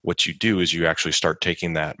what you do is you actually start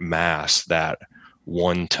taking that mass, that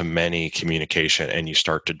one-to-many communication, and you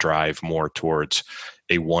start to drive more towards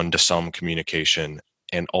a one-to-some communication,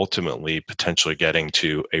 and ultimately potentially getting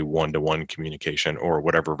to a one-to-one communication, or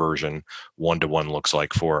whatever version one-to-one looks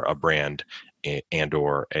like for a brand and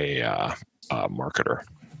or a marketer.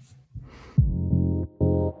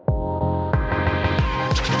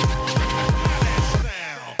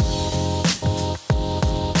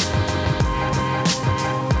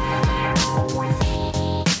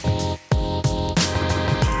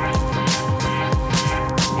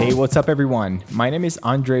 Hey, what's up, everyone? My name is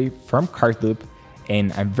Andre from Cartloop,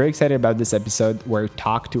 and I'm very excited about this episode where I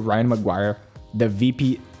talk to Ryan McGuire, the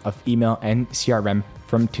VP of Email and CRM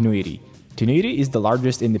from Tinuiti. Tinuiti is the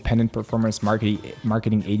largest independent performance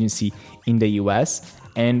marketing agency in the US,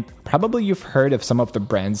 and probably you've heard of some of the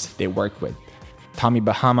brands they work with: Tommy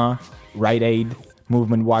Bahama, Rite Aid,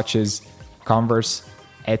 Movement Watches, Converse,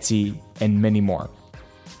 Etsy, and many more.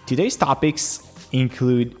 Today's topics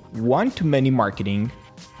include one-to-many marketing,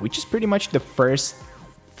 which is pretty much the first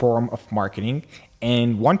form of marketing,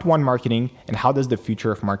 and one-to-one marketing, and how does the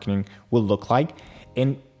future of marketing will look like.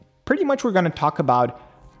 And pretty much we're going to talk about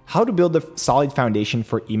how to build a solid foundation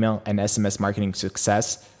for email and SMS marketing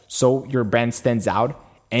success so your brand stands out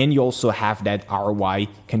and you also have that ROI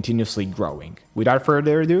continuously growing. Without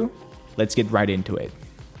further ado, let's get right into it.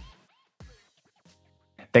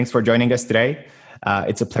 Thanks for joining us today.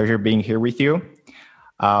 It's a pleasure being here with you.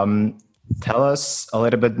 Tell us a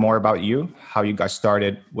little bit more about you, how you got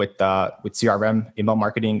started with CRM, email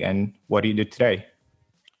marketing, and what do you do today?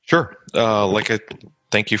 Sure.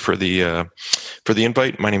 Thank you for the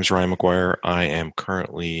invite. My name is Ryan McGuire. I am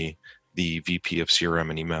currently the VP of CRM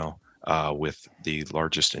and email with the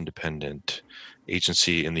largest independent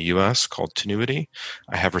agency in the US called Tinuiti.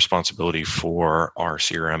 I have responsibility for our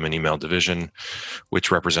CRM and email division,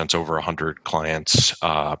 which represents over 100 clients,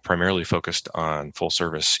 primarily focused on full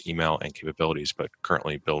service email and capabilities, but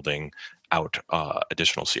currently building out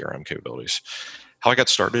additional CRM capabilities. How I got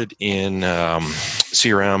started in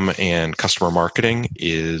CRM and customer marketing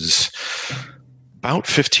is about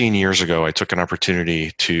 15 years ago. I took an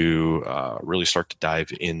opportunity to really start to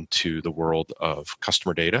dive into the world of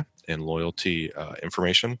customer data and loyalty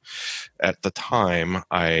information. At the time,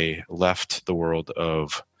 I left the world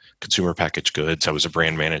of consumer packaged goods. I was a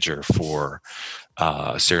brand manager for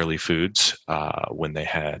Sara Lee Foods when they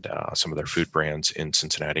had some of their food brands in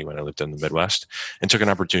Cincinnati when I lived in the Midwest, and took an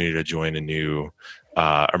opportunity to join a new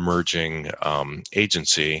emerging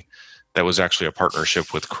agency that was actually a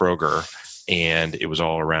partnership with Kroger. And it was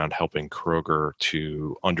all around helping Kroger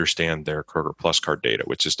to understand their Kroger Plus card data,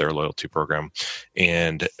 which is their loyalty program.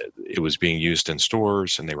 And it was being used in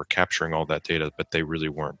stores, and they were capturing all that data, but they really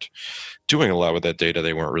weren't doing a lot with that data.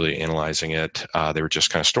 They weren't really analyzing it. They were just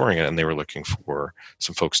kind of storing it, and they were looking for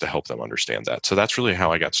some folks to help them understand that. So that's really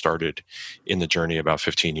how I got started in the journey about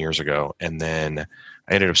 15 years ago. And then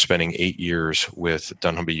I ended up spending 8 years with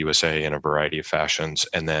dunnhumby USA in a variety of fashions.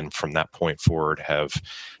 And then from that point forward, have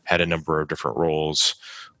had a number of different roles,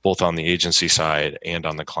 both on the agency side and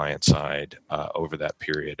on the client side over that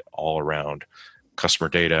period, all around customer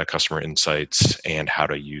data, customer insights, and how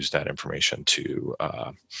to use that information to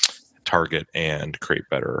target and create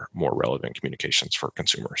better, more relevant communications for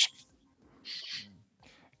consumers.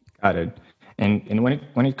 Got it. And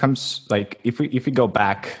when it comes, like, if we go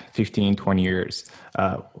back 15, 20 years,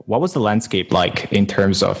 what was the landscape like in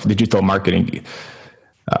terms of digital marketing?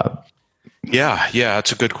 Yeah,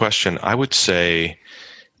 it's a good question. I would say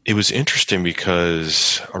it was interesting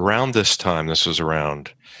because around this time, this was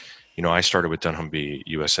around, I started with dunnhumby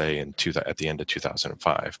USA at the end of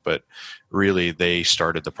 2005, but really they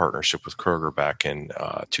started the partnership with Kroger back in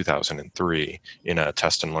 2003 in a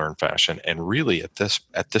test and learn fashion. And really at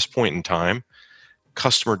this point in time,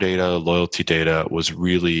 customer data, loyalty data was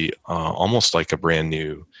really almost like a brand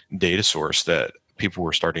new data source that people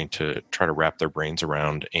were starting to try to wrap their brains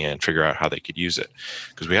around and figure out how they could use it.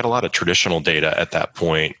 Because we had a lot of traditional data at that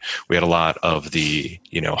point. We had a lot of the,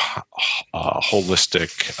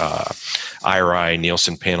 holistic IRI,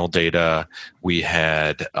 Nielsen panel data. We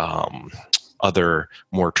had other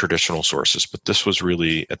more traditional sources, but this was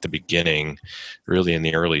really at the beginning, really in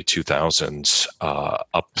the early 2000s,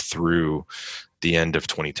 up through the end of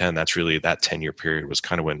 2010. That's really, that 10-year period was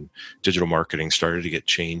kind of when digital marketing started to get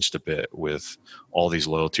changed a bit, with all these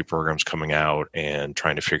loyalty programs coming out and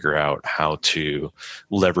trying to figure out how to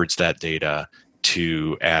leverage that data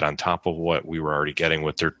to add on top of what we were already getting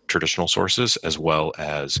with their traditional sources, as well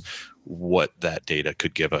as what that data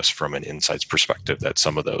could give us from an insights perspective that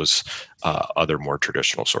some of those other more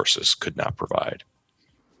traditional sources could not provide.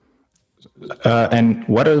 And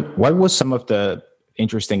what was some of the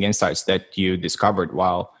interesting insights that you discovered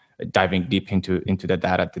while diving deep into the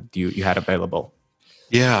data that you had available?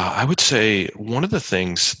 Yeah, I would say one of the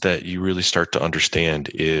things that you really start to understand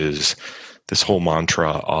is this whole mantra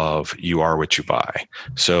of you are what you buy.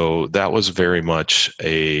 So that was very much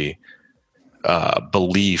a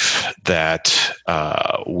belief that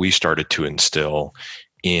we started to instill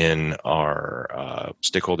in our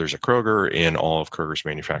stakeholders at Kroger, in all of Kroger's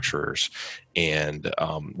manufacturers, and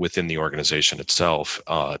within the organization itself,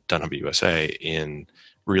 dunnhumby USA, in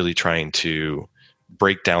really trying to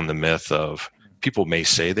break down the myth of people may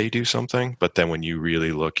say they do something, but then when you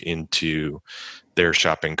really look into their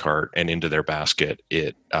shopping cart and into their basket,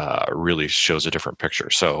 it really shows a different picture.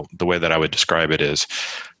 So the way that I would describe it is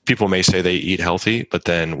people may say they eat healthy, but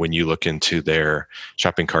then when you look into their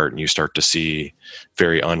shopping cart and you start to see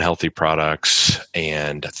very unhealthy products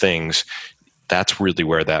and things, that's really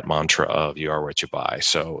where that mantra of you are what you buy.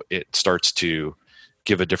 So it starts to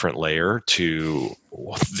give a different layer to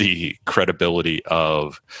the credibility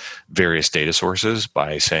of various data sources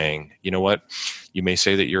by saying, you know what, you may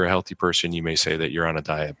say that you're a healthy person, you may say that you're on a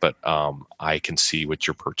diet, but I can see what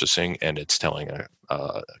you're purchasing and it's telling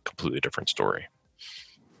a completely different story.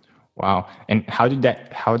 Wow. And how did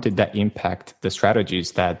that impact the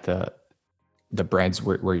strategies that the brands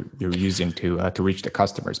were you're using to reach the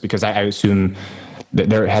customers? Because I assume that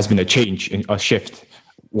there has been a shift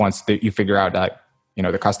once that you figure out that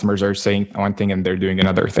the customers are saying one thing and they're doing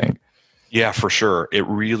another thing. Yeah, for sure. It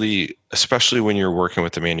really, especially when you're working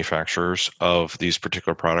with the manufacturers of these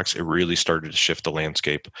particular products, it really started to shift the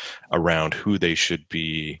landscape around who they should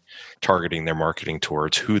be targeting their marketing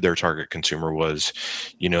towards, who their target consumer was.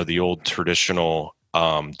 The old traditional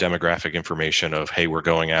demographic information of, hey, we're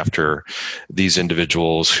going after these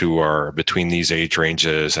individuals who are between these age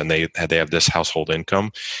ranges and they have this household income.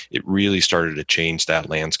 It really started to change that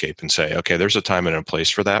landscape and say, okay, there's a time and a place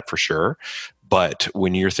for that for sure. But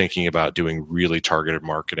when you're thinking about doing really targeted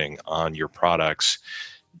marketing on your products,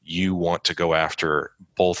 you want to go after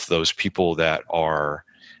both those people that are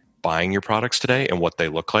buying your products today and what they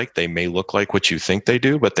look like. They may look like what you think they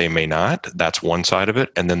do, but they may not. That's one side of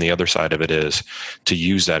it. And then the other side of it is to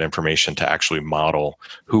use that information to actually model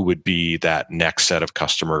who would be that next set of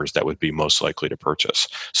customers that would be most likely to purchase.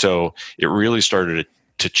 So it really started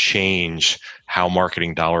to change how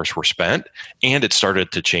marketing dollars were spent, and it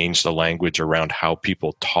started to change the language around how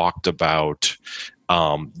people talked about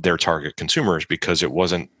their target consumers, because it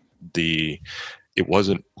wasn't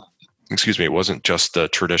just the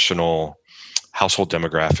traditional household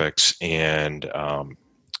demographics and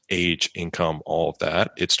age, income, all of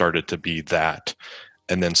that. It started to be that,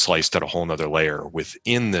 and then sliced at a whole nother layer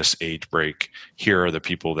within this age break. Here are the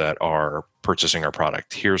people that are purchasing our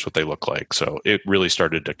product. Here's what they look like. So it really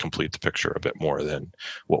started to complete the picture a bit more than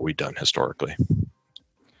what we'd done historically.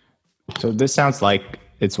 So this sounds like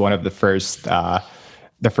it's one of the first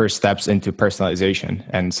steps into personalization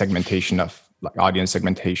and segmentation of audience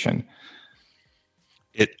segmentation.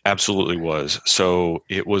 It absolutely was. So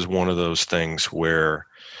it was one of those things where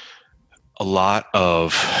a lot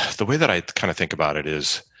of the way that I kind of think about it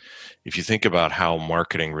is, if you think about how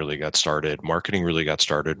marketing really got started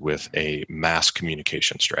with a mass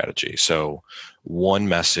communication strategy. So one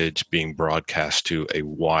message being broadcast to a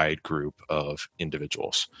wide group of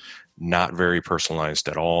individuals, not very personalized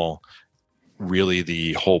at all. Really,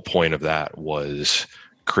 the whole point of that was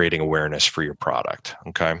creating awareness for your product.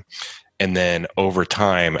 Okay. And then over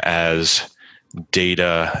time, as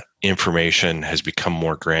data information has become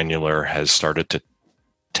more granular, has started to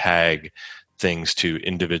tag things to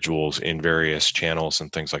individuals in various channels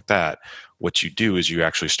and things like that, what you do is you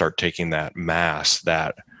actually start taking that mass,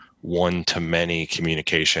 that one-to-many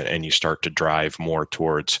communication, and you start to drive more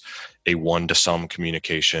towards a one-to-some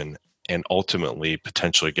communication, and ultimately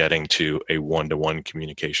potentially getting to a one-to-one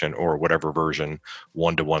communication, or whatever version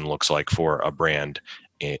one-to-one looks like for a brand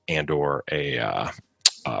and or a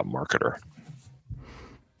marketer.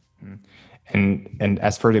 And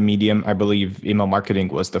as for the medium, I believe email marketing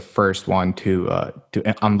was the first one to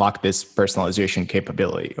unlock this personalization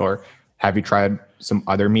capability. Or have you tried some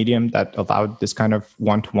other medium that allowed this kind of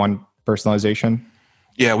one-to-one personalization?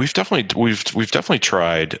 Yeah, we've definitely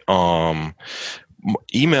tried.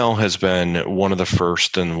 Email has been one of the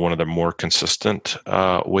first and one of the more consistent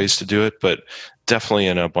ways to do it, but definitely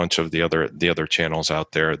in a bunch of the other channels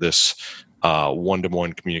out there, this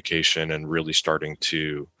one-to-one communication and really starting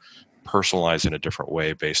to personalize in a different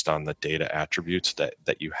way based on the data attributes that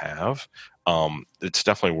you have. It's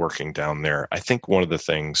definitely working down there. I think one of the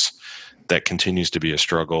things that continues to be a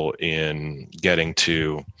struggle in getting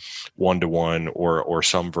to one-to-one or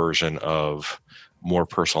some version of more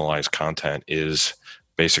personalized content is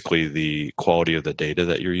basically the quality of the data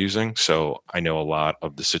that you're using. So I know a lot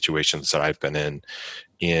of the situations that I've been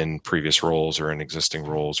in previous roles or in existing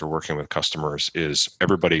roles or working with customers is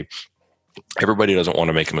everybody doesn't want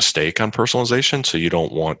to make a mistake on personalization. So you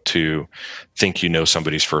don't want to think you know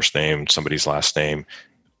somebody's first name, somebody's last name,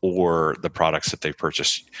 or the products that they've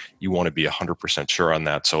purchased. You want to be 100% sure on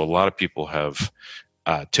that. So a lot of people have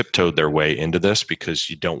tiptoed their way into this because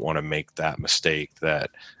you don't want to make that mistake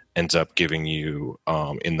that ends up giving you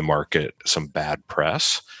in the market some bad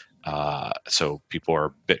press. So people are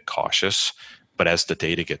a bit cautious. But as the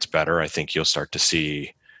data gets better, I think you'll start to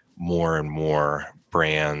see more and more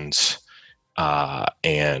brands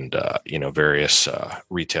and various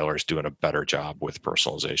retailers doing a better job with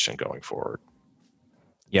personalization going forward.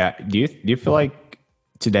 Yeah. Do you feel like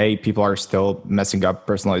today people are still messing up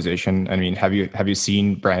personalization? I mean, have you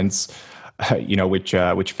seen brands,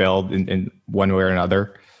 which failed in one way or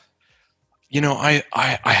another? I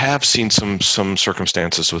have seen some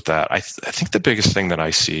circumstances with that. I think the biggest thing that I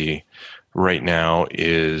see right now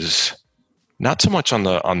is not so much on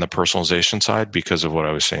the personalization side because of what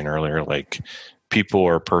I was saying earlier. Like people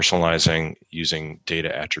are personalizing using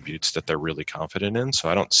data attributes that they're really confident in. So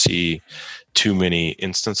I don't see too many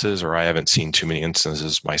instances, or I haven't seen too many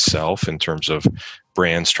instances myself in terms of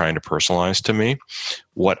brands trying to personalize to me.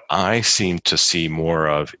 What I seem to see more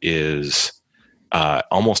of is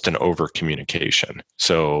almost an over communication.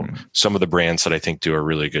 So some of the brands that I think do a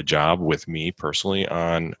really good job with me personally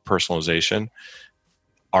on personalization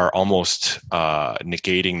are almost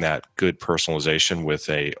negating that good personalization with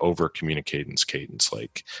a over communications cadence.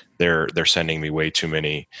 Like they're sending me way too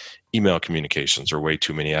many email communications or way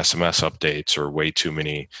too many SMS updates or way too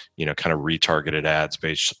many, kind of retargeted ads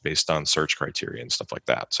based on search criteria and stuff like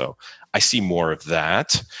that. So I see more of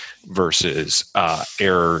that versus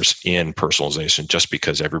errors in personalization, just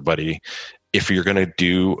because if you're going to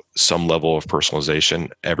do some level of personalization,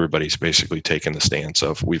 everybody's basically taking the stance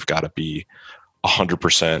of we've got to be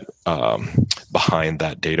 100% behind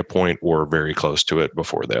that data point or very close to it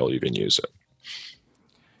before they'll even use it.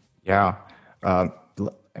 Yeah.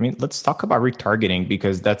 Let's talk about retargeting,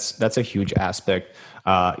 because that's a huge aspect.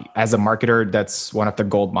 As a marketer, that's one of the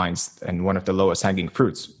gold mines and one of the lowest hanging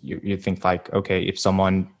fruits. You think like, okay, if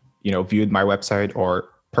someone, viewed my website or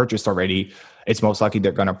purchased already, it's most likely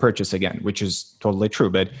they're going to purchase again, which is totally true.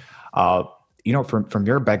 But, from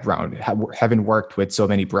your background, having worked with so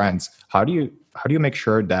many brands, how do you make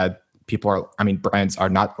sure that brands are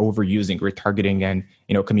not overusing retargeting and,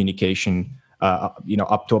 communication,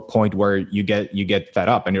 up to a point where you get fed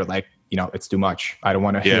up and you're like, it's too much. I don't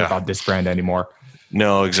want to hear about this brand anymore.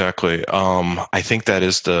 No, exactly. I think that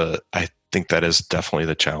is definitely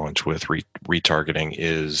the challenge with retargeting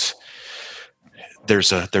is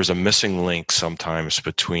there's a missing link sometimes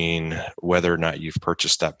between whether or not you've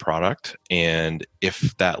purchased that product and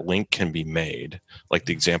if that link can be made. Like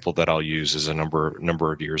the example that I'll use is a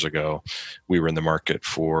number of years ago, we were in the market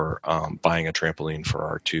for buying a trampoline for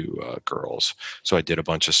our two girls. So I did a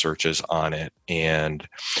bunch of searches on it and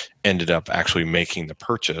ended up actually making the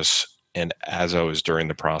purchase. And as I was during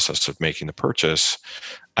the process of making the purchase,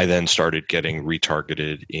 I then started getting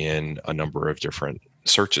retargeted in a number of different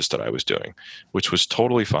searches that I was doing, which was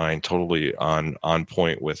totally fine, totally on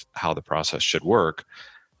point with how the process should work.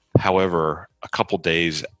 However, a couple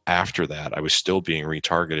days after that, I was still being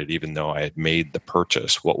retargeted, even though I had made the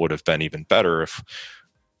purchase. What would have been even better if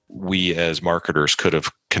we as marketers could have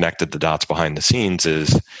connected the dots behind the scenes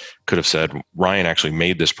could have said, Ryan actually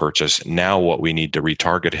made this purchase. Now what we need to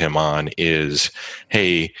retarget him on is,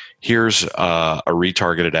 hey, here's a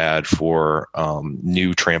retargeted ad for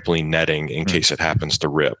new trampoline netting in case it happens to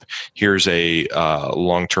rip. Here's a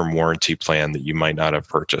long-term warranty plan that you might not have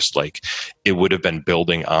purchased. Like it would have been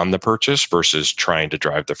building on the purchase versus trying to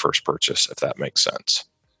drive the first purchase, if that makes sense.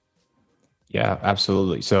 Yeah,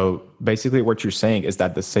 absolutely. So basically what you're saying is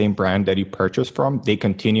that the same brand that you purchased from, they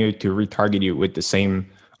continue to retarget you with the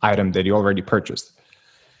same item that you already purchased.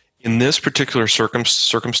 In this particular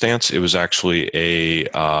circumstance, it was actually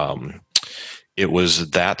it was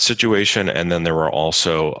that situation. And then there were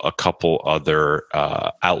also a couple other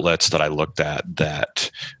outlets that I looked at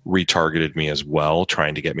that retargeted me as well,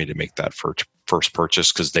 trying to get me to make that first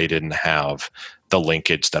purchase because they didn't have the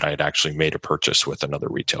linkage that I had actually made a purchase with another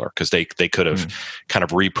retailer, because they could have kind of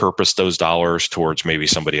repurposed those dollars towards maybe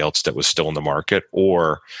somebody else that was still in the market,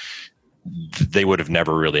 or they would have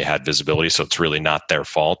never really had visibility. So it's really not their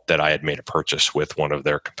fault that I had made a purchase with one of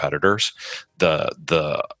their competitors.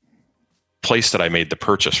 The place that I made the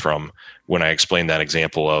purchase from, when I explained that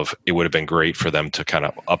example of, it would have been great for them to kind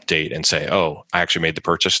of update and say, oh, I actually made the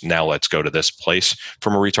purchase. Now let's go to this place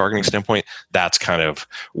from a retargeting standpoint. That's kind of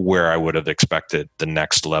where I would have expected the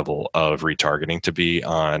next level of retargeting to be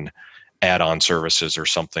on add-on services or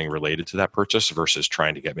something related to that purchase versus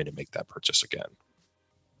trying to get me to make that purchase again.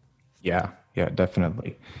 Yeah,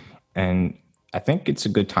 definitely. And I think it's a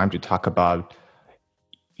good time to talk about,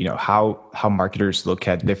 how marketers look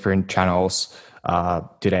at different channels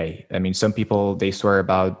today. I mean, some people, they swear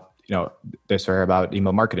about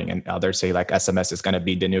email marketing, and others say like SMS is going to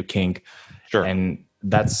be the new king. Sure. And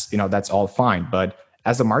that's all fine. But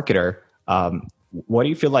as a marketer, what do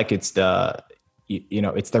you feel like it's the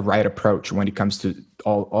right approach when it comes to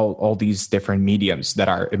all these different mediums that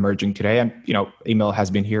are emerging today? And email has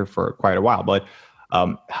been here for quite a while, but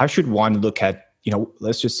how should one look at,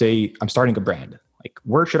 let's just say I'm starting a brand. Like,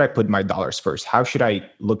 where should I put my dollars first? How should I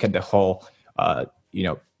look at the whole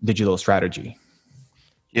digital strategy?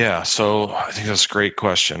 Yeah, so I think that's a great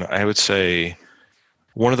question. I would say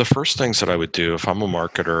one of the first things that I would do if I'm a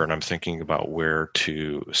marketer and I'm thinking about where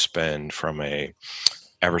to spend from a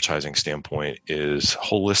advertising standpoint is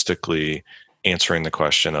holistically answering the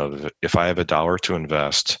question of, if I have $1 to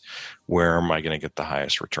invest, where am I going to get the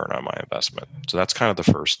highest return on my investment? So that's kind of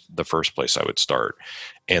the first place I would start.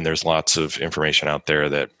 And there's lots of information out there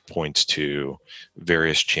that points to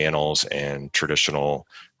various channels and traditional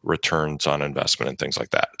returns on investment and things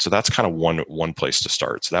like that. So that's kind of one place to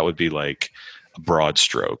start. So that would be like a broad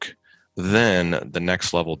stroke. Then the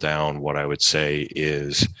next level down, what I would say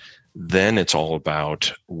is, then it's all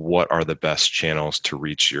about what are the best channels to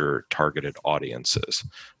reach your targeted audiences.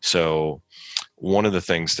 So one of the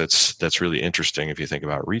things that's really interesting, if you think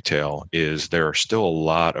about retail, is there are still a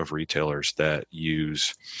lot of retailers that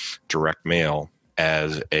use direct mail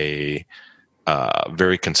as a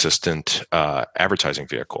very consistent advertising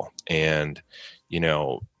vehicle. And,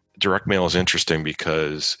 direct mail is interesting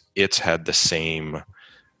because it's had the same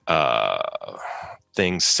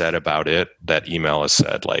things said about it that email has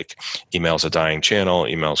said, like email's a dying channel,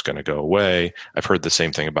 email's going to go away. I've heard the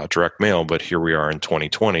same thing about direct mail, but here we are in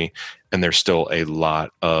 2020, and there's still a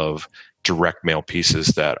lot of direct mail pieces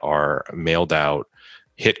that are mailed out,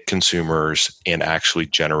 hit consumers, and actually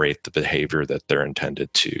generate the behavior that they're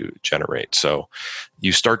intended to generate. So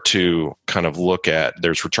you start to kind of look at,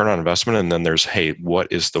 there's return on investment, and then there's, hey,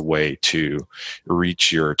 what is the way to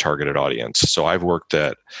reach your targeted audience? So I've worked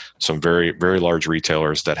at some very, very large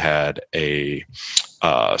retailers that had a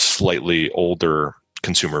slightly older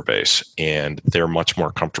consumer base, and they're much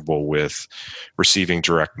more comfortable with receiving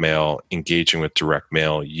direct mail, engaging with direct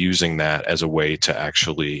mail, using that as a way to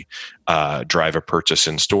actually drive a purchase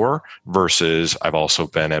in store, versus I've also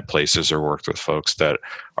been at places or worked with folks that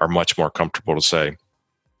are much more comfortable to say,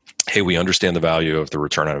 hey, we understand the value of the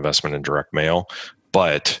return on investment in direct mail,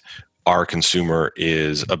 but our consumer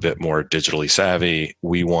is a bit more digitally savvy.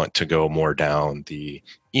 We want to go more down the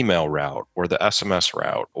email route or the SMS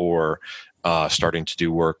route, or starting to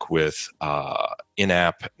do work with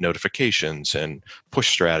in-app notifications and push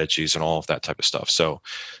strategies and all of that type of stuff. So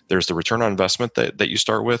there's the return on investment that you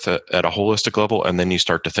start with at a holistic level, and then you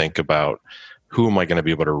start to think about, who am I going to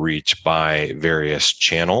be able to reach by various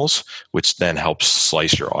channels, which then helps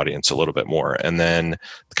slice your audience a little bit more. And then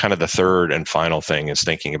kind of the third and final thing is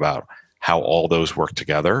thinking about how all those work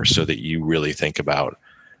together, so that you really think about,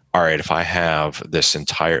 all right, if I have this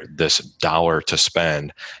 $1 to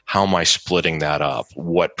spend, how am I splitting that up?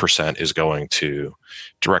 What percent is going to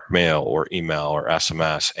direct mail or email or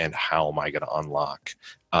SMS, and how am I going to unlock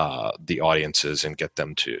the audiences and get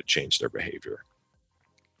them to change their behavior?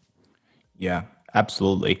 Yeah,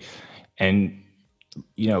 absolutely. And,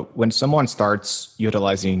 when someone starts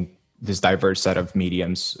utilizing this diverse set of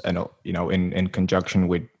mediums and, in conjunction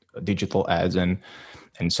with digital ads and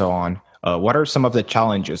so on, what are some of the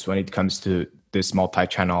challenges when it comes to this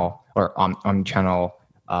multi-channel or on-channel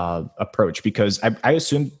approach? Because I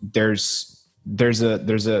assume there's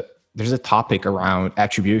a topic around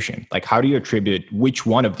attribution. Like, how do you attribute which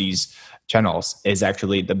one of these channels is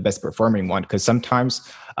actually the best performing one? Because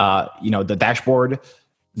sometimes, the dashboard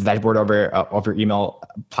of your email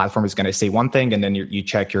platform is going to say one thing, and then you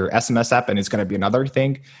check your SMS app and it's going to be another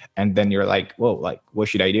thing, and then you're like, whoa, like, what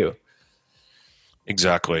should I do?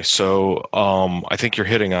 Exactly. So I think you're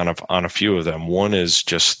hitting on a few of them. One is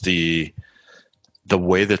just the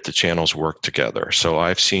way that the channels work together. So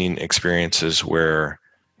I've seen experiences where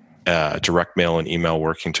direct mail and email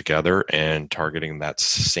working together and targeting that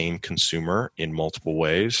same consumer in multiple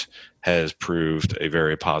ways has proved a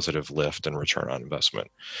very positive lift and return on investment.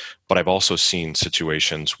 But I've also seen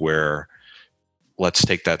situations where, let's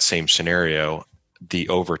take that same scenario, the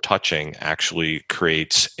overtouching actually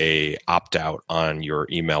creates a opt-out on your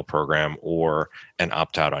email program or an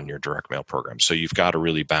opt-out on your direct mail program. So you've got to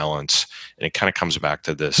really balance, and it kind of comes back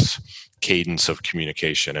to this cadence of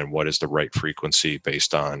communication and what is the right frequency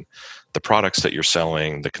based on the products that you're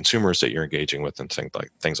selling, the consumers that you're engaging with, and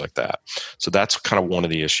things like that. So that's kind of one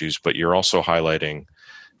of the issues, but you're also highlighting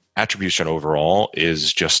attribution overall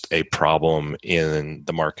is just a problem in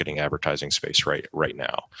the marketing advertising space right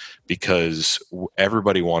now, because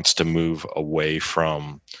everybody wants to move away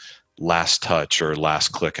from last touch or last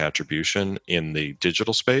click attribution in the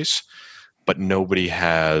digital space, but nobody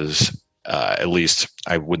has, at least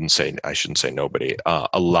I shouldn't say nobody,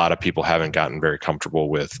 a lot of people haven't gotten very comfortable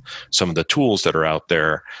with some of the tools that are out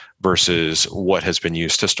there versus what has been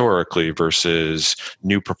used historically versus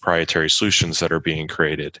new proprietary solutions that are being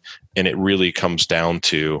created. And it really comes down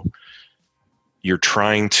to, you're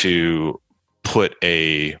trying to put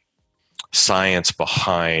a science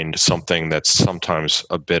behind something that's sometimes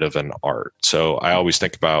a bit of an art. So I always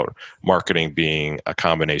think about marketing being a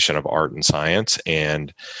combination of art and science,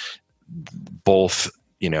 and both,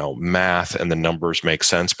 math and the numbers make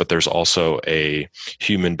sense, but there's also a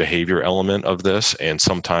human behavior element of this. And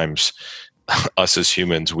sometimes us as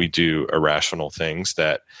humans, we do irrational things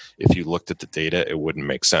that if you looked at the data, it wouldn't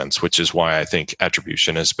make sense, which is why I think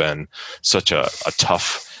attribution has been such a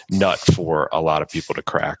tough nut for a lot of people to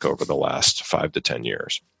crack over the last 5 to 10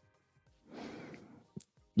 years.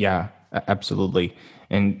 Yeah, absolutely.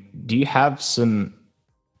 And do you have some,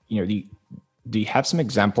 do you have some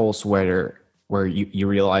examples where you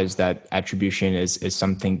realize that attribution is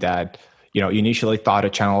something that, you initially thought a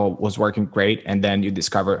channel was working great, and then you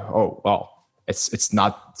discover, oh, well, it's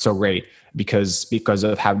not so great because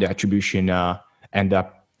of how the attribution end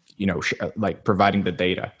up, like providing the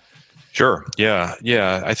data? Sure. Yeah.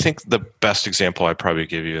 I think the best example I'd probably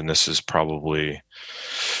give you, and this is probably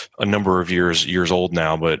a number of years old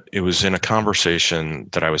now, but it was in a conversation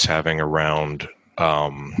that I was having around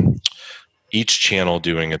each channel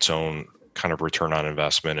doing its own kind of return on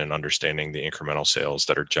investment and understanding the incremental sales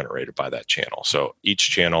that are generated by that channel. So each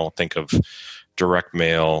channel, think of direct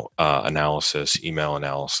mail analysis, email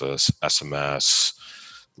analysis, SMS,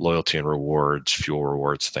 loyalty and rewards, fuel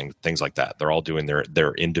rewards, things like that. They're all doing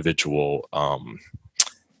their individual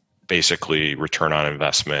basically return on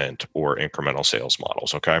investment or incremental sales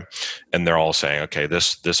models. Okay. And they're all saying, okay,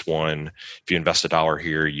 this one, if you invest $1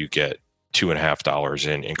 here, you get $2.50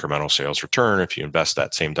 in incremental sales return. If you invest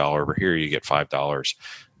that same dollar over here, you get $5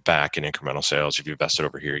 back in incremental sales. If you invest it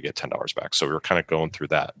over here, you get $10 back. So we were kind of going through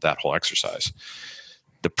that whole exercise.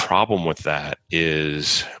 The problem with that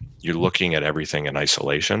is you're looking at everything in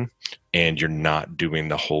isolation and you're not doing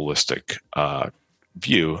the holistic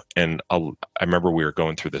view. And I remember we were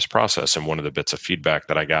going through this process, and one of the bits of feedback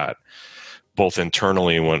that I got both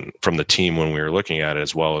internally from the team when we were looking at it,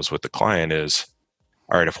 as well as with the client, is,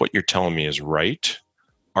 all right, if what you're telling me is right,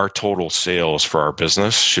 our total sales for our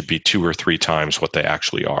business should be 2 or 3 times what they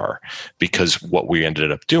actually are. Because what we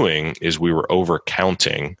ended up doing is we were over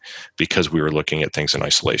counting because we were looking at things in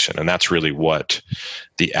isolation. And that's really what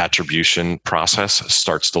the attribution process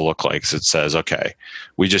starts to look like. So it says, okay,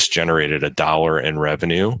 we just generated $1 in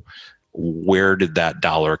revenue. Where did that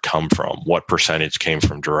dollar come from? What percentage came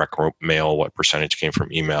from direct mail? What percentage came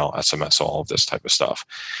from email, SMS, all of this type of stuff?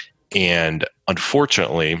 And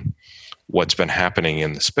unfortunately, what's been happening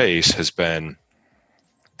in the space has been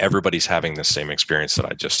everybody's having the same experience that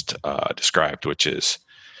I just described, which is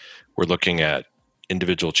we're looking at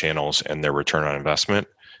individual channels and their return on investment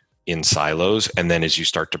in silos. And then as you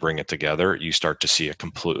start to bring it together, you start to see a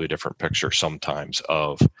completely different picture sometimes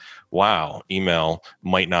of, wow, email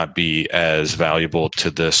might not be as valuable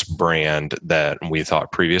to this brand that we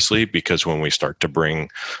thought previously, because when we start to bring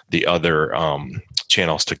the other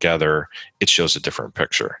channels together, it shows a different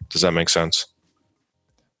picture. Does that make sense?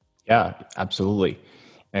 Yeah, absolutely.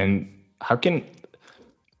 And how can,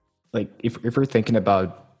 like, if we're thinking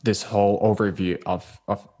about this whole overview of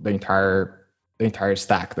the entire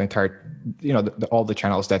stack, the entire, all the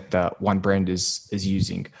channels that one brand is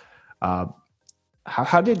using,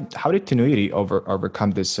 how did Tinuiti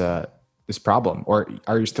overcome this problem, or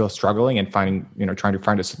are you still struggling and trying to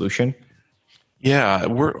find a solution? Yeah,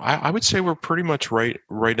 I would say we're pretty much right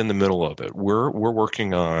in the middle of it. We're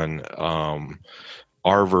working on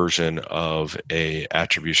our version of a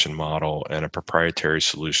attribution model and a proprietary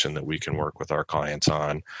solution that we can work with our clients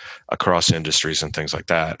on across industries and things like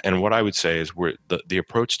that. And what I would say is the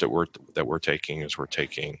approach that we're taking is we're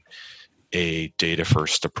taking a data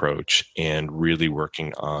first approach and really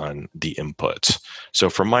working on the inputs. So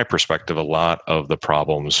from my perspective, a lot of the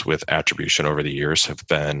problems with attribution over the years have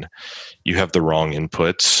been you have the wrong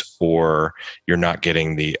inputs or you're not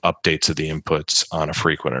getting the updates of the inputs on a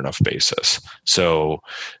frequent enough basis. So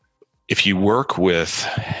if you work with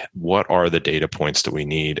what are the data points that we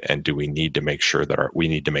need and do we need to make sure that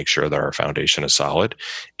our foundation is solid,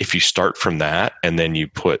 if you start from that and then you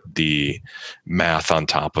put the math on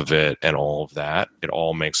top of it and all of that, it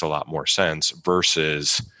all makes a lot more sense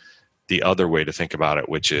versus the other way to think about it,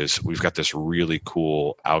 which is we've got this really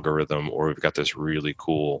cool algorithm or we've got this really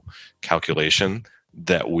cool calculation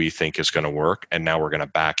that we think is going to work, and now we're going to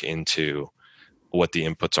back into what the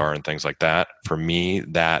inputs are and things like that. For me,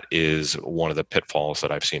 that is one of the pitfalls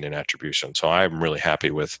that I've seen in attribution. So I'm really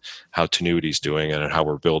happy with how Tinuity's doing it and how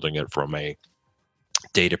we're building it from a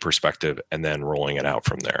data perspective and then rolling it out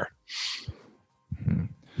from there.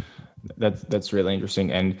 That's really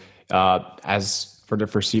interesting. And as for the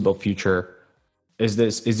foreseeable future,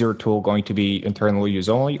 is your tool going to be internally used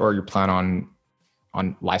only, or you plan on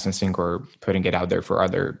licensing or putting it out there for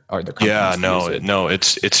other companies? Yeah, no,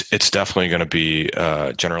 it's definitely going to be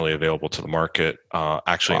generally available to the market.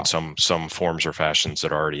 Actually, wow. In some forms or fashions,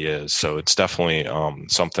 it already is. So it's definitely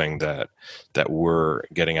something that we're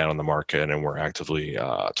getting out on the market, and we're actively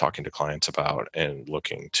talking to clients about and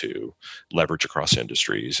looking to leverage across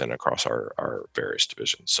industries and across our various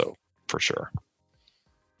divisions. So for sure.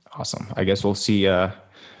 Awesome. I guess we'll see in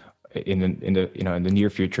the near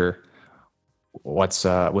future. What's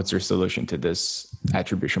your solution to this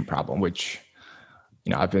attribution problem, which,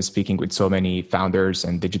 I've been speaking with so many founders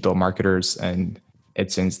and digital marketers, and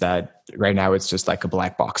it seems that right now it's just like a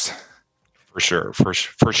black box. For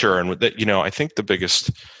sure. And with that, I think the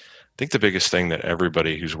biggest thing that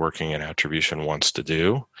everybody who's working in attribution wants to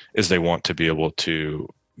do is they want to be able to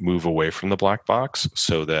move away from the black box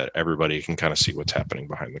so that everybody can kind of see what's happening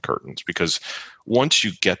behind the curtains. Because once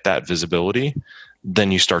you get that visibility,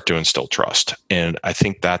 then you start to instill trust. And I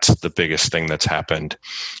think that's the biggest thing that's happened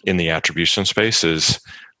in the attribution space is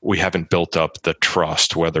we haven't built up the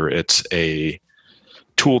trust, whether it's a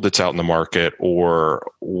tool that's out in the market or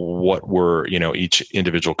what each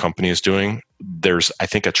individual company is doing. There's, I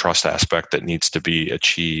think, a trust aspect that needs to be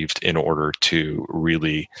achieved in order to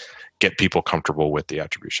really get people comfortable with the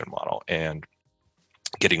attribution model, and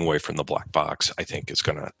getting away from the black box, I think, is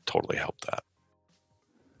going to totally help that.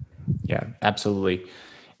 Yeah, absolutely.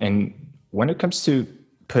 And when it comes to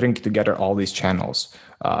putting together all these channels,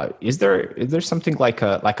 is there something like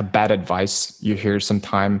a bad advice you hear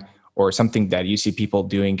sometime, or something that you see people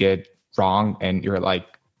doing it wrong and you're like,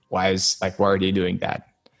 why are they doing that?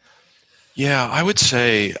 Yeah, I would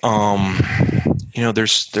say,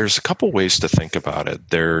 there's a couple ways to think about it.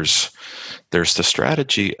 There's the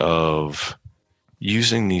strategy of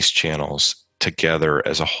using these channels together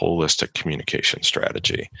as a holistic communication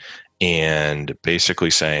strategy, and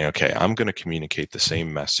basically saying, okay, I'm going to communicate the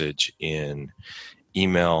same message in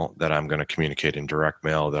email that I'm going to communicate in direct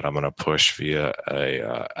mail, that I'm going to push via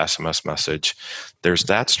a SMS message. There's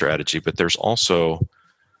that strategy, but there's also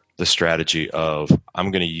the strategy of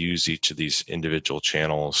I'm going to use each of these individual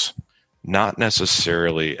channels not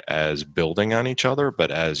necessarily as building on each other,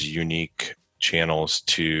 but as unique channels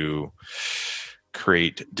to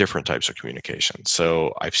create different types of communication.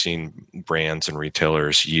 So I've seen brands and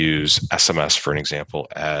retailers use SMS, for an example,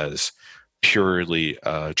 as purely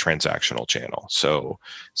a transactional channel. So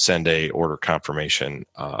send a order confirmation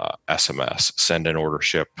SMS, send an order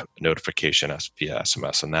ship notification via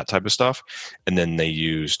SMS, and that type of stuff. And then they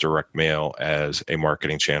use direct mail as a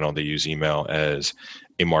marketing channel. They use email as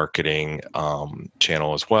a marketing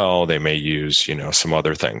channel as well. They may use, some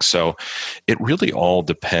other things. So it really all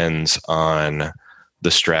depends on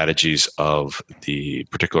the strategies of the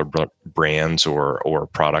particular brands or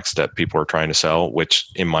products that people are trying to sell, which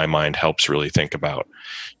in my mind helps really think about,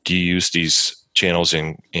 do you use these channels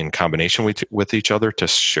in combination with each other to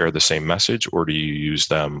share the same message, or do you use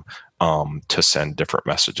them to send different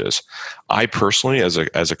messages? I personally, as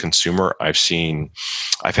a consumer, I've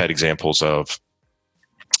had examples of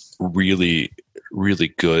really, really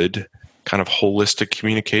good kind of holistic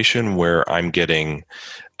communication where I'm getting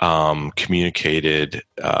communicated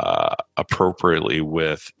appropriately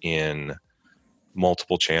within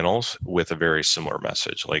multiple channels with a very similar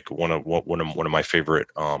message. Like one of my favorite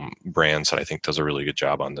brands that I think does a really good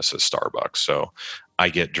job on this is Starbucks. So I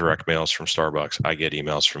get direct mails from Starbucks. I get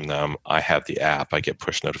emails from them. I have the app. I get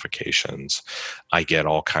push notifications. I get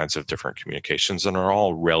all kinds of different communications, and are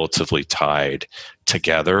all relatively tied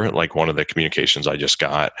together. Like one of the communications I just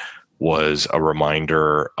got was a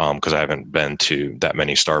reminder, because I haven't been to that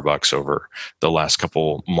many Starbucks over the last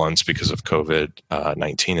couple months because of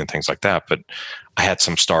COVID-19 and things like that. But I had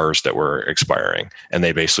some stars that were expiring, and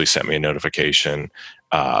they basically sent me a notification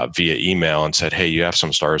via email and said, hey, you have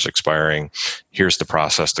some stars expiring. Here's the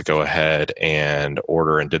process to go ahead and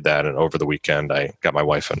order, and did that. And over the weekend, I got my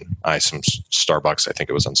wife and I some Starbucks, I think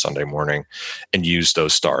it was on Sunday morning, and used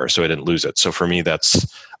those stars. So I didn't lose it. So for me,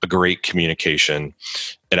 that's a great communication.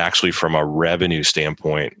 It actually, from a revenue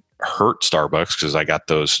standpoint, hurt Starbucks because I got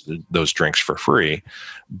those drinks for free,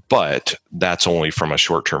 but that's only from a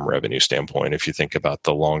short-term revenue standpoint. If you think about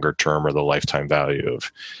the longer term or the lifetime value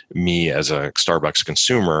of me as a Starbucks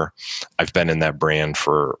consumer, I've been in that brand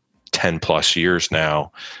for 10 plus years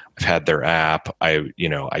now. I've had their app. I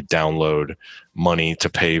download money to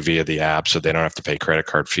pay via the app so they don't have to pay credit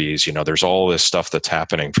card fees. There's all this stuff that's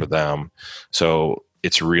happening for them. So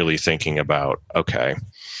it's really thinking about, okay,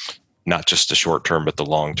 not just the short term, but the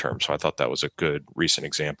long term. So I thought that was a good recent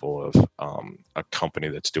example of a company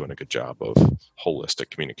that's doing a good job of holistic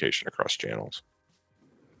communication across channels.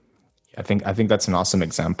 I think that's an awesome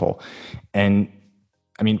example. And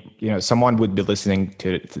I mean, someone would be listening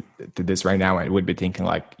to this right now and would be thinking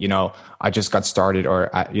like, I just got started, or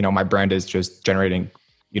my brand is just generating,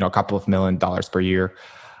 a couple of $1 million per year.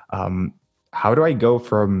 How do I go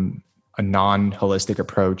from a non-holistic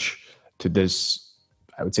approach to this,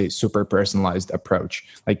 I would say, super personalized approach?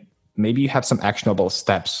 Like maybe you have some actionable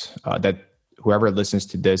steps that whoever listens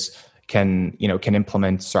to this can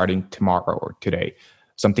implement starting tomorrow or today.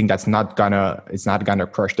 Something that's not gonna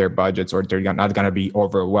crush their budgets, or they're not gonna be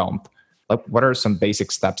overwhelmed. Like, what are some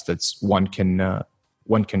basic steps that one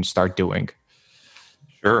can start doing?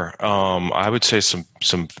 Sure. I would say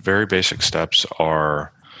some very basic steps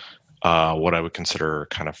are what I would consider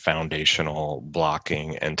kind of foundational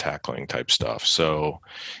blocking and tackling type stuff. So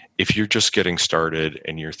if you're just getting started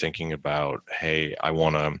and you're thinking about, hey, I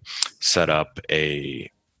want to set up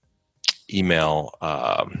a email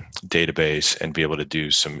database and be able to do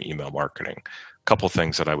some email marketing, a couple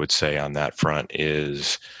things that I would say on that front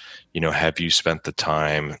is, have you spent the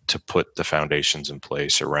time to put the foundations in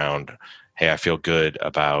place around, hey, I feel good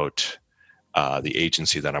about the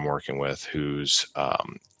agency that I'm working with, who's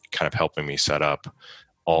kind of helping me set up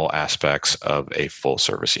all aspects of a full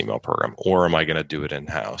service email program, or am I going to do it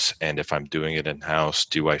in-house? And if I'm doing it in-house,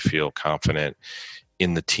 do I feel confident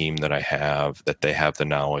in the team that I have, that they have the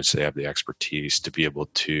knowledge, they have the expertise to be able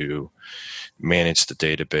to manage the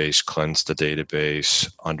database, cleanse the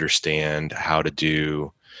database, understand how to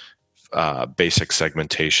do basic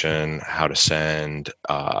segmentation, how to send,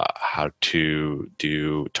 how to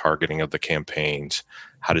do targeting of the campaigns,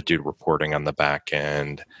 how to do reporting on the back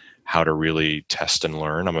end, how to really test and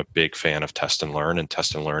learn. I'm a big fan of test and learn, and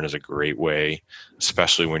test and learn is a great way,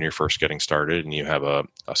 especially when you're first getting started and you have a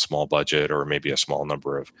small budget or maybe a small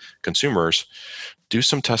number of consumers. Do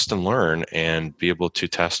some test and learn and be able to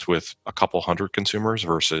test with a couple hundred consumers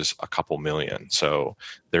versus a couple million. So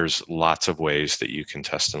there's lots of ways that you can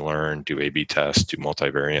test and learn, do A/B tests, do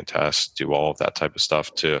multivariate tests, do all of that type of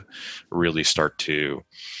stuff to really start to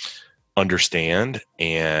understand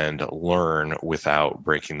and learn without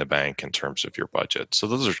breaking the bank in terms of your budget. So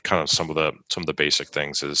those are kind of some of the basic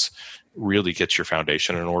things, is really get your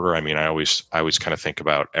foundation in order. I mean, I always kind of think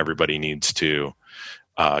about everybody needs to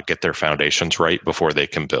get their foundations right before they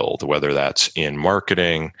can build, whether that's in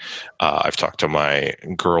marketing. I've talked to my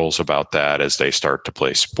girls about that as they start to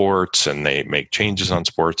play sports and they make changes on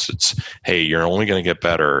sports. It's, hey, you're only going to get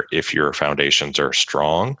better if your foundations are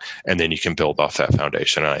strong, and then you can build off that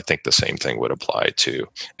foundation. And I think the same thing would apply to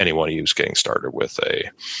anyone who's getting started with a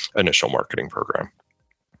initial marketing program.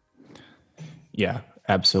 Yeah,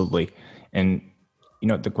 absolutely. And,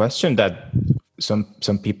 the question that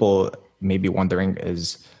some people may be wondering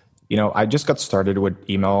is, I just got started with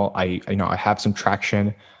email. I have some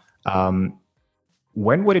traction.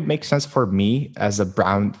 When would it make sense for me as a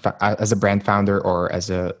brand founder, or as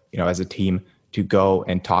a team, to go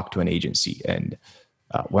and talk to an agency? And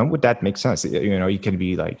when would that make sense? You can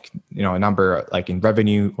be like, a number like in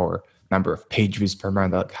revenue or number of page views per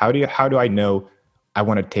month. Like, how do I know I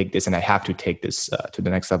want to take this and I have to take this to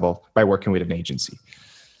the next level by working with an agency?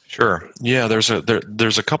 Sure. Yeah, there's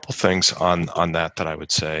a couple things on that I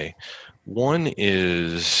would say. One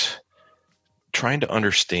is trying to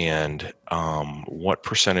understand what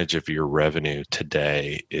percentage of your revenue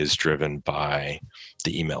today is driven by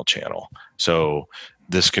the email channel. So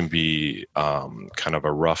this can be kind of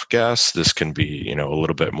a rough guess. This can be, a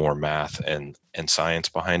little bit more math and science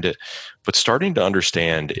behind it. But starting to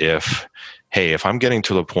understand if I'm getting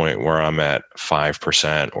to the point where I'm at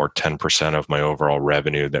 5% or 10% of my overall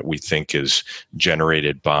revenue that we think is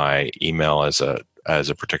generated by email as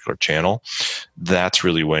a particular channel, that's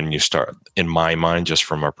really when you start, in my mind, just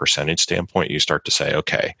from a percentage standpoint, you start to say,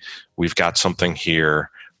 okay, we've got something here.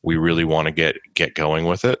 We really want to get going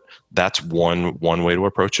with it. That's one way to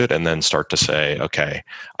approach it, and then start to say, okay,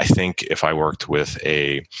 I think if I worked with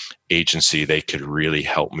a agency, they could really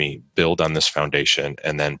help me build on this foundation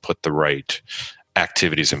and then put the right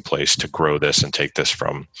activities in place to grow this and take this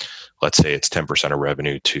from, let's say it's 10% of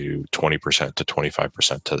revenue to 20% to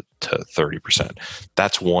 25% to 30%.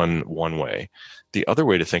 That's one way. The other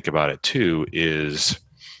way to think about it too is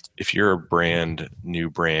if you're a new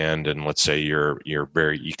brand, and let's say you're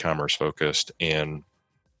very e-commerce focused and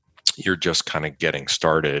you're just kind of getting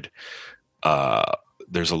started,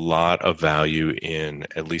 there's a lot of value in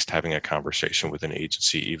at least having a conversation with an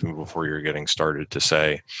agency even before you're getting started to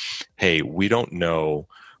say, hey, we don't know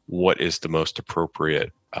what is the most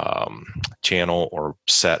appropriate channel or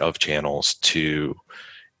set of channels to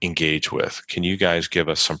engage with. Can you guys give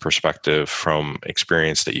us some perspective from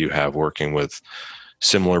experience that you have working with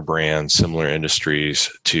similar brands, similar industries,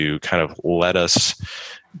 to kind of let us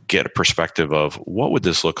get a perspective of what would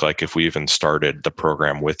this look like if we even started the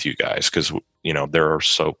program with you guys? Because there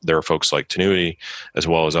are folks like Tinuiti as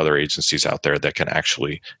well as other agencies out there that can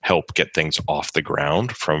actually help get things off the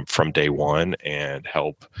ground from day one and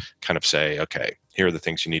help kind of say, okay, here are the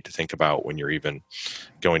things you need to think about when you're even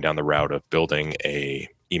going down the route of building a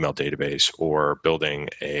email database or building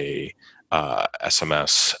a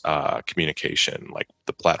SMS communication, like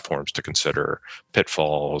the platforms to consider,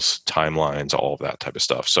 pitfalls, timelines, all of that type of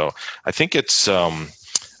stuff. So I think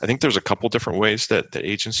I think there's a couple different ways that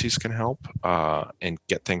agencies can help and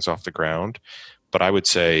get things off the ground. But I would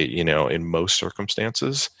say, in most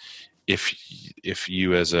circumstances, if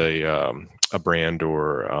you as a brand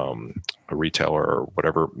or a retailer or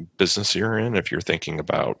whatever business you're in, if you're thinking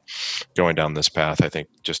about going down this path, I think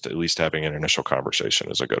just at least having an initial conversation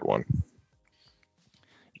is a good one.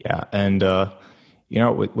 Yeah, and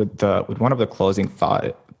with one of the closing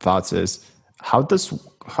thoughts is how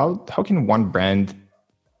can one brand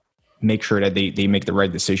make sure that they make the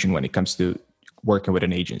right decision when it comes to working with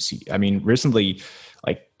an agency? I mean, recently,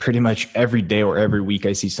 like pretty much every day or every week,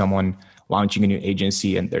 I see someone launching a new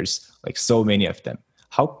agency, and there's like so many of them.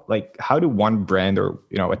 How do one brand or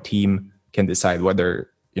a team can decide whether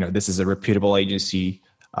this is a reputable agency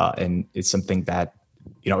and it's something that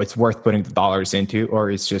it's worth putting the dollars into, or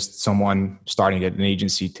it's just someone starting at an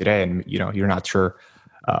agency today and you're not sure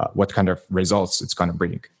what kind of results it's going to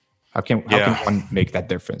bring? How can one make that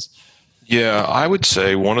difference? Yeah, I would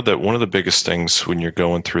say one of the biggest things when you're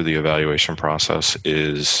going through the evaluation process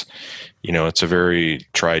is, it's a very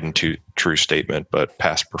tried and true statement, but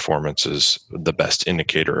past performance is the best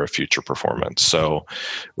indicator of future performance. So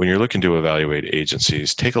when you're looking to evaluate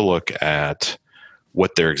agencies, take a look at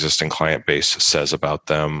what their existing client base says about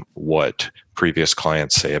them, what previous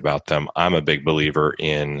clients say about them. I'm a big believer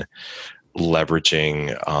in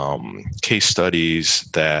leveraging case studies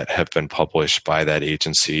that have been published by that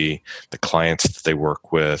agency, the clients that they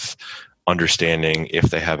work with, understanding if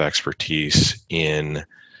they have expertise in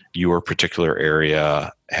your particular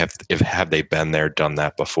area, have they been there, done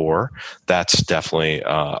that before. That's definitely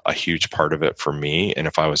a huge part of it for me. And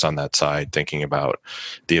if I was on that side thinking about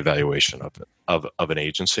the evaluation of an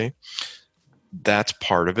agency, that's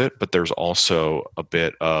part of it. But there's also a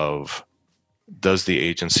bit of, does the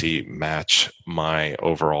agency match my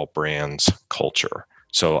overall brand's culture?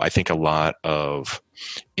 So I think a lot of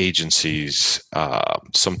agencies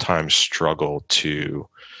sometimes struggle to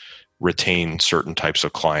retain certain types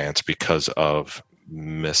of clients because of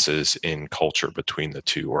misses in culture between the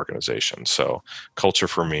two organizations. So culture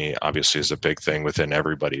for me obviously is a big thing within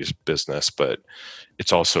everybody's business, but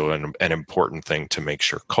it's also an important thing to make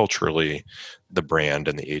sure culturally the brand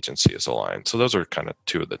and the agency is aligned. So those are kind of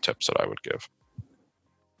two of the tips that I would give.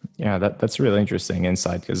 Yeah, that's a really interesting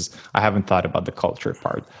insight, because I haven't thought about the culture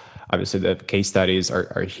part. Obviously, the case studies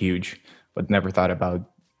are huge, but never thought about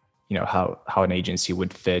how an agency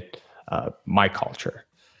would fit my culture.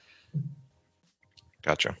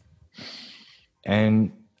 Gotcha.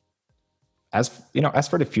 And as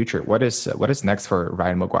for the future, what is next for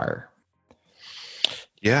Ryan McGuire?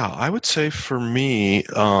 Yeah, I would say for me,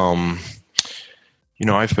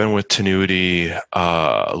 I've been with Tenuity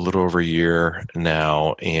a little over a year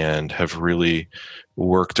now and have really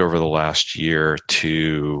worked over the last year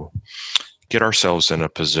to get ourselves in a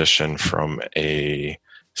position from a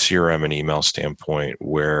CRM and email standpoint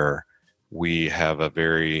where we have a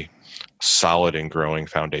very solid and growing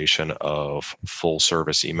foundation of full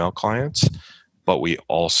service email clients, but we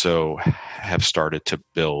also have started to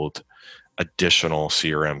build additional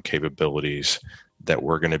CRM capabilities that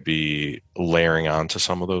we're going to be layering onto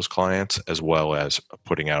some of those clients as well as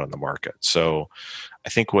putting out in the market. So I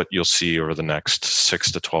think what you'll see over the next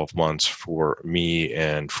 6 to 12 months for me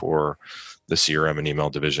and for the CRM and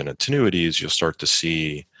email division at Tenuity is you'll start to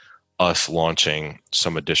see us launching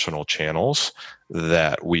some additional channels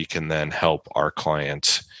that we can then help our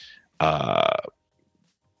clients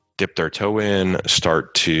dip their toe in,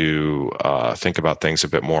 start to think about things a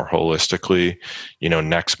bit more holistically.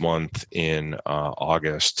 Next month in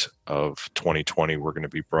August of 2020, we're going to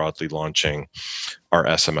be broadly launching our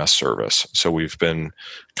SMS service. So we've been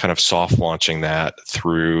kind of soft launching that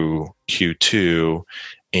through Q2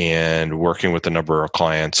 and working with a number of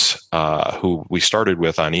clients who we started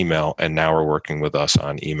with on email, and now are working with us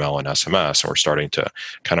on email and SMS. And we're starting to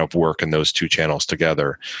kind of work in those two channels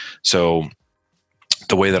together. So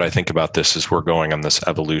the way that I think about this is we're going on this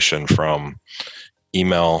evolution from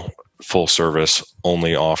email full service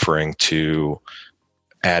only offering to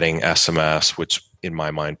adding SMS, which in my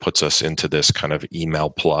mind puts us into this kind of email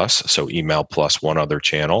plus. So email plus one other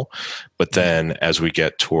channel. But then as we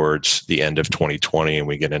get towards the end of 2020 and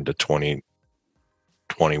we get into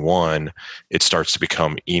 2021, it starts to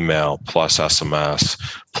become email plus SMS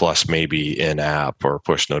plus maybe in-app or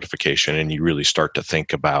push notification. And you really start to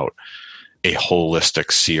think about a holistic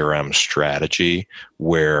CRM strategy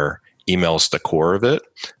where email's the core of it,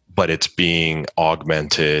 but it's being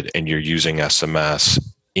augmented and you're using SMS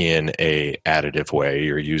in a additive way.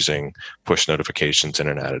 You're using push notifications in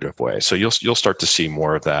an additive way. So you'll start to see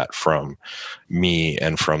more of that from me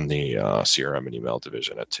and from the CRM and email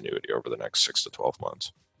division at Tenuity over the next 6 to 12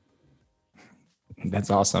 months. That's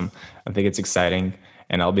awesome. I think it's exciting,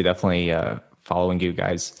 and I'll be definitely following you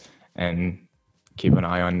guys and keep an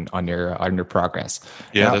eye on your progress.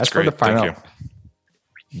 Yeah, now, that's great. Thank you.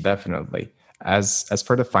 Definitely. As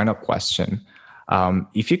for the final question,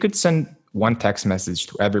 if you could send one text message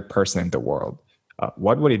to every person in the world,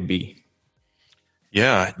 what would it be?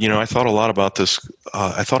 Yeah, I thought a lot about this.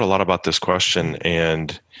 Question,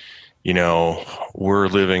 and we're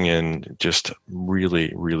living in just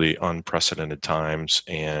really, really unprecedented times,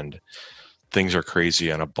 and things are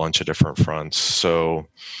crazy on a bunch of different fronts. So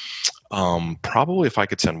probably if I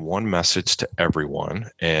could send one message to everyone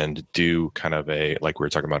and do kind of like we were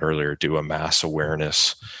talking about earlier, do a mass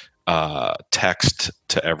awareness text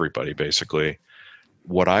to everybody, basically,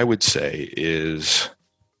 what I would say is,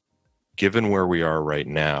 given where we are right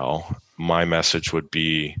now, my message would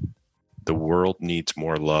be the world needs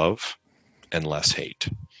more love and less hate.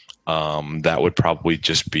 That would probably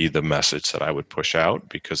just be the message that I would push out,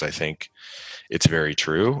 because I think it's very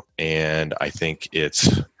true. And I think it's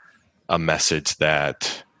a message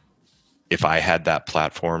that if I had that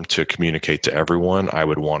platform to communicate to everyone, I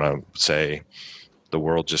would want to say the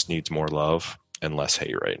world just needs more love and less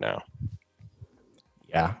hate right now.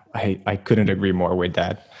 Yeah, I couldn't agree more with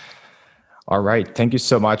that. All right. Thank you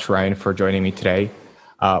so much, Ryan, for joining me today.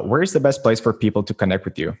 Where is the best place for people to connect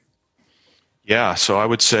with you? Yeah, so I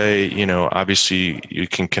would say, obviously you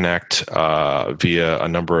can connect via a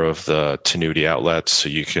number of the Tenuity outlets. So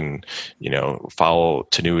you can, follow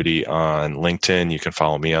Tenuity on LinkedIn. You can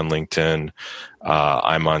follow me on LinkedIn.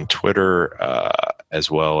 I'm on Twitter,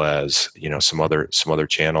 as well as, some other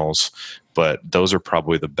channels. But those are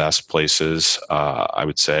probably the best places. I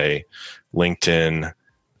would say LinkedIn,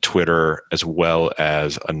 Twitter, as well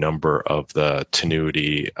as a number of the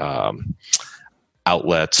Tenuity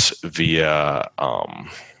outlets via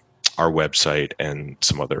our website and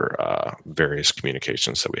some other various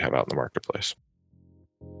communications that we have out in the marketplace.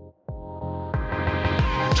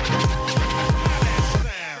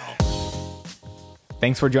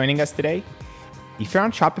 Thanks for joining us today. If you're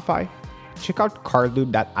on Shopify, check out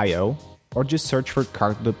Cardloop.io or just search for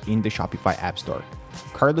Cardloop in the Shopify App Store.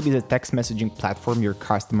 Cardloop is a text messaging platform your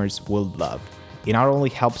customers will love. It not only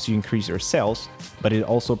helps you increase your sales, but it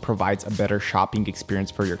also provides a better shopping experience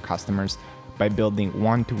for your customers by building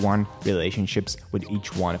one-to-one relationships with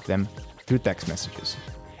each one of them through text messages.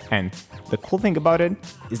 And the cool thing about it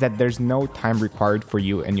is that there's no time required for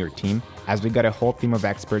you and your team, as we got a whole team of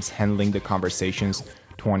experts handling the conversations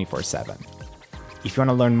 24/7. If you want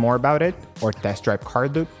to learn more about it or test drive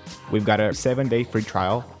Cardloop, we've got a 7-day free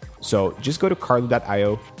trial. So just go to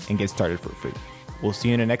cardloop.io and get started for free. We'll see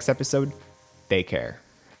you in the next episode. Take care.